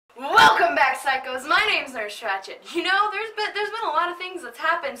Psychos, my name's Nurse Ratchet. You know, there's been a lot of things that's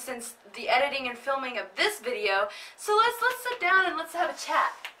happened since the editing and filming of this video, so let's sit down and let's have a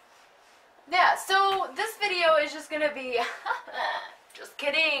chat. Yeah, so this video is just gonna be just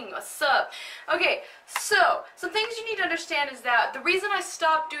kidding, what's up? Okay, so some things you need to understand is that the reason I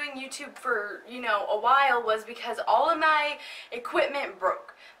stopped doing YouTube for, you know, a while was because all of my equipment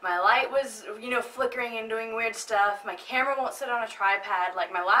broke. My light was, you know, flickering and doing weird stuff. My camera won't sit on a tripod.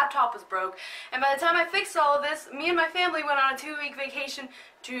 Like, my laptop was broke. And by the time I fixed all of this, me and my family went on a 2-week vacation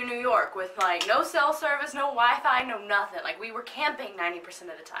to New York with, like, no cell service, no Wi-Fi, no nothing. Like, we were camping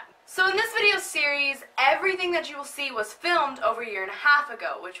 90% of the time. So in this video series, everything that you will see was filmed over a year and a half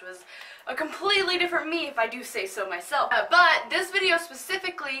ago, which was a completely different me, if I do say so myself. But this video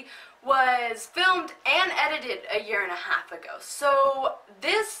specifically was filmed and edited a year and a half ago. So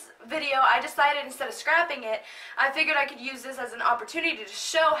this video, I decided instead of scrapping it, I figured I could use this as an opportunity to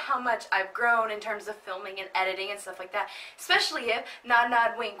show how much I've grown in terms of filming and editing and stuff like that. Especially if, nod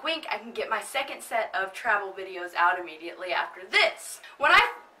nod wink wink, I can get my second set of travel videos out immediately after this. When I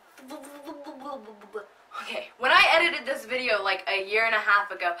edited this video like a year and a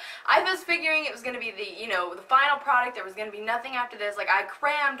half ago, I was figuring it was going to be the, you know, the final product. There was going to be nothing after this. Like, I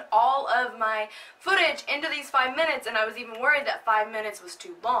crammed all of my footage into these 5 minutes, and I was even worried that 5 minutes was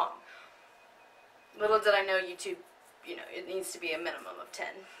too long. Little did I know YouTube, you know, it needs to be a minimum of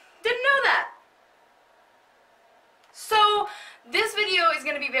 10. Didn't know that! So, this video is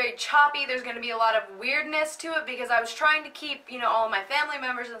going to be very choppy. There's going to be a lot of weirdness to it because I was trying to keep, you know, all of my family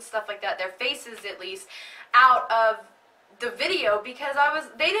members and stuff like that, their faces at least, out of the video because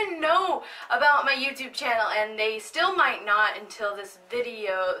they didn't know about my YouTube channel, and they still might not until this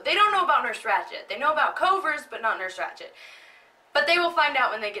video. They don't know about Nurse Ratchet. They know about Covers, but not Nurse Ratchet. But they will find out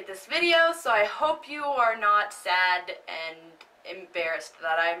when they get this video, so I hope you are not sad and embarrassed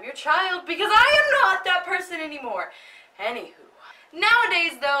that I am your child, because I am not that person anymore. Anywho.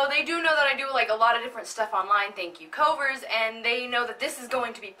 Nowadays, though, they do know that I do, like, a lot of different stuff online, thank you, Covers, and they know that this is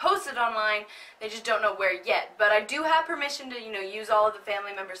going to be posted online. They just don't know where yet. But I do have permission to, you know, use all of the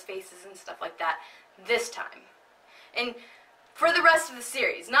family members' faces and stuff like that this time. And for the rest of the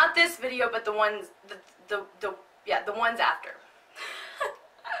series. Not this video, but the ones, the ones after.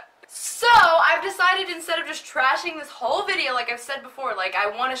 So, I've decided instead of just trashing this whole video, like I've said before, like, I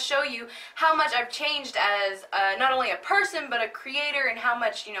want to show you how much I've changed as not only a person, but a creator, and how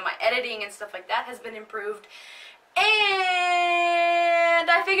much, you know, my editing and stuff like that has been improved. And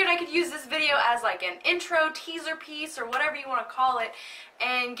I figured I could use this video as like an intro, teaser piece, or whatever you want to call it,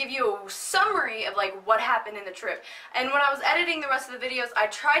 and give you a summary of like what happened in the trip. And when I was editing the rest of the videos, I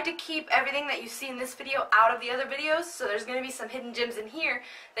tried to keep everything that you see in this video out of the other videos, so there's going to be some hidden gems in here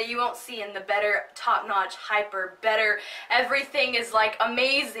that you won't see in the better, top-notch, hyper, better, everything is like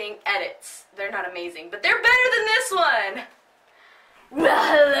amazing edits. They're not amazing, but they're better than this one! Well,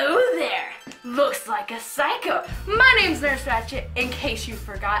 hello there! Looks like a psycho. My name's Nurse Ratchet, in case you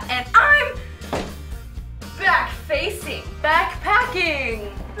forgot, and I'm back-facing,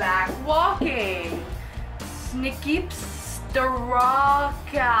 backpacking, back-walking, snicky pstaraka.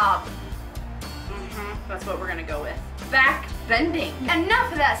 That's what we're gonna go with. Back-bending.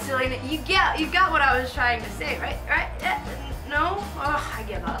 Enough of that silliness. You got what I was trying to say, right? No? Oh, I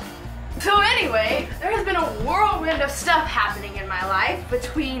give up. So anyway, there has been a whirlwind of stuff happening in my life,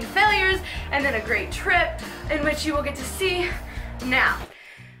 between failures and then a great trip, in which you will get to see now.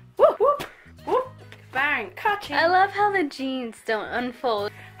 Whoop, whoop, whoop, bang, catching. I love how the jeans don't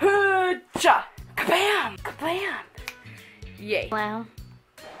unfold. Hoo-cha, kabam, kabam. Yay. Wow.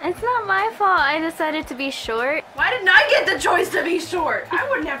 It's not my fault I decided to be short. Why didn't I get the choice to be short? I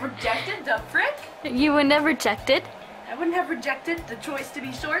wouldn't have rejected the frick. You would have rejected? I wouldn't have rejected the choice to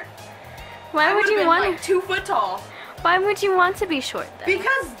be short. Why would you want like 2 foot tall? Why would you want to be short then?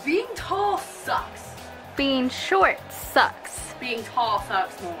 Because being tall sucks. Being short sucks. Being tall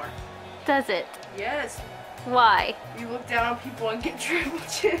sucks more. Does it? Yes. Why? You look down on people and get triple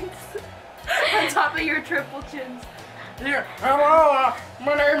chins. On top of your triple chins. You're, hello,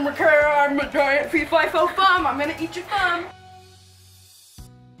 my name's Mikhail, I'm a giant fee-fi-fo thumb, I'm gonna eat your thumb.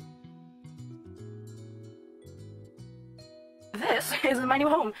 This is my new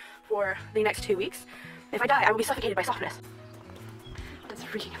home for the next 2 weeks. If I die, I will be suffocated by softness. That's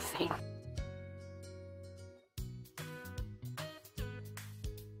freaking insane.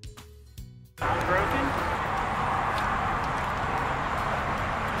 Broken?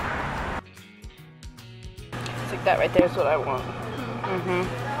 It's like that right there is what I want.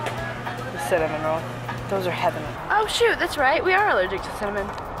 The cinnamon roll. Those are heaven. Oh shoot, that's right. We are allergic to cinnamon.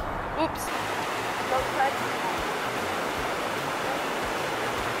 Oops.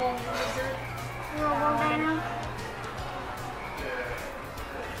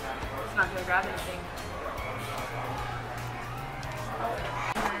 grab anything.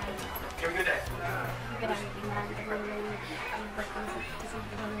 Have a good day.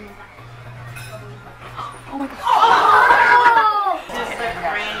 Oh my god. Oh! This is the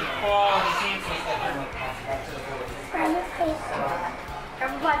grand claw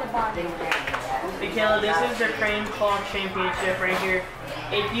Michaela, this is the Crane Claw Championship right here.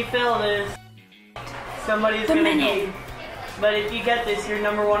 If you fail this, somebody's gonna be. But if you get this, you're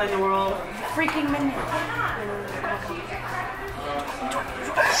 #1 in the world. Freaking minion.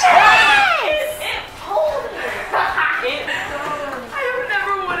 I have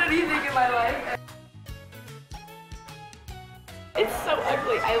never won anything in my life. It's so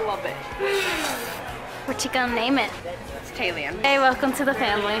ugly. I love it. What you gonna name it? It's Talion. Hey, welcome to the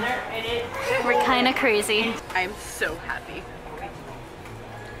family. We're kinda crazy. I'm so happy.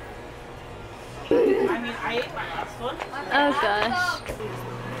 I mean, I ate my last one. Oh gosh.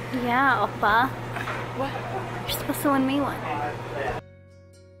 Yeah, Oppa. What? You're supposed to win me one.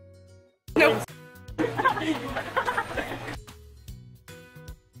 No.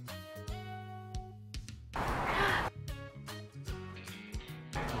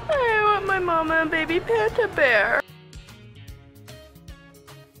 I want my mama and baby Panda Bear.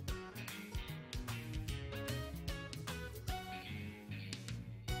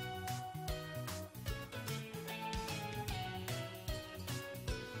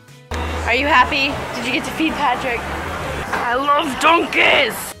 Are you happy? Did you get to feed Patrick? I love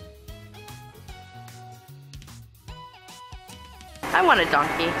donkeys! I want a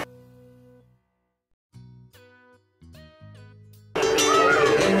donkey.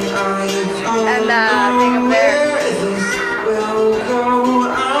 And being up there.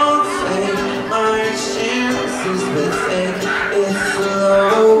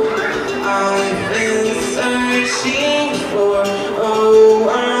 I've been searching for, oh,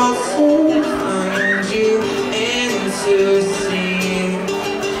 I'll soon find you and to see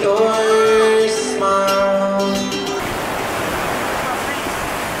your smile.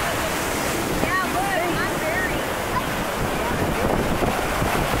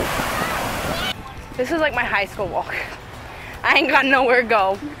 This is like my high school walk. I ain't got nowhere to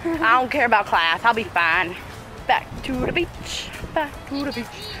go. I don't care about class. I'll be fine. Back to the beach. Back to the beach.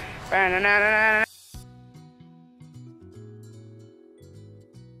 Ba-na-na-na-na.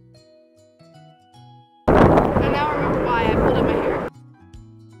 I now remember why I pulled up my hair.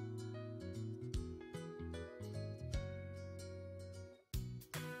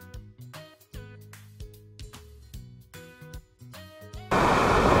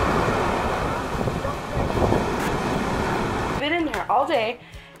 Been in here all day,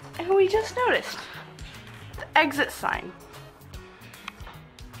 and we just noticed the exit sign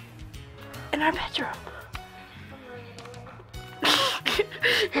in our bedroom.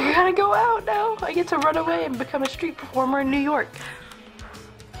 We gotta go out now. I get to run away and become a street performer in New York.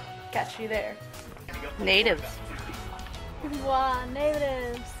 Catch you there. Natives. Wow,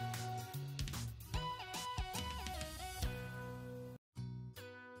 natives.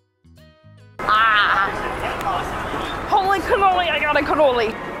 Holy cannoli, I got a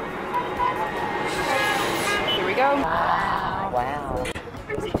cannoli. Here we go. Wow.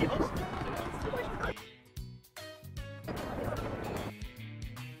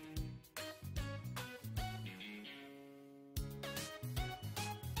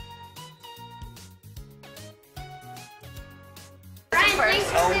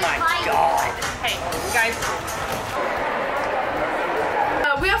 Oh my god. Hey, guys.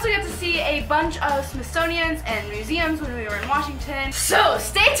 We also got to see a bunch of Smithsonians and museums when we were in Washington. So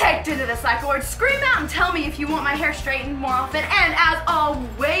stay typed into the psych ward. Scream out and tell me if you want my hair straightened more often. And as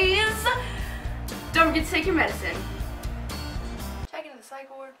always, don't forget to take your medicine. Check into the psych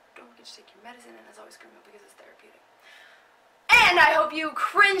ward. Don't forget to take your medicine. And as always, scream out because it's therapeutic. And I hope you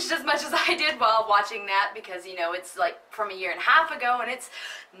cringed as much as I did while watching that because, you know, it's like from a year and a half ago and it's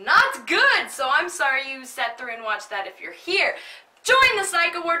not good. So I'm sorry you sat through and watched that if you're here. Join the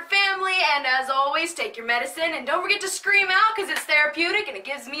Psych Award family, and as always, take your medicine, and don't forget to scream out because it's therapeutic and it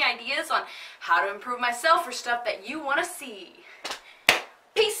gives me ideas on how to improve myself for stuff that you want to see.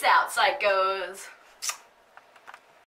 Peace out, psychos.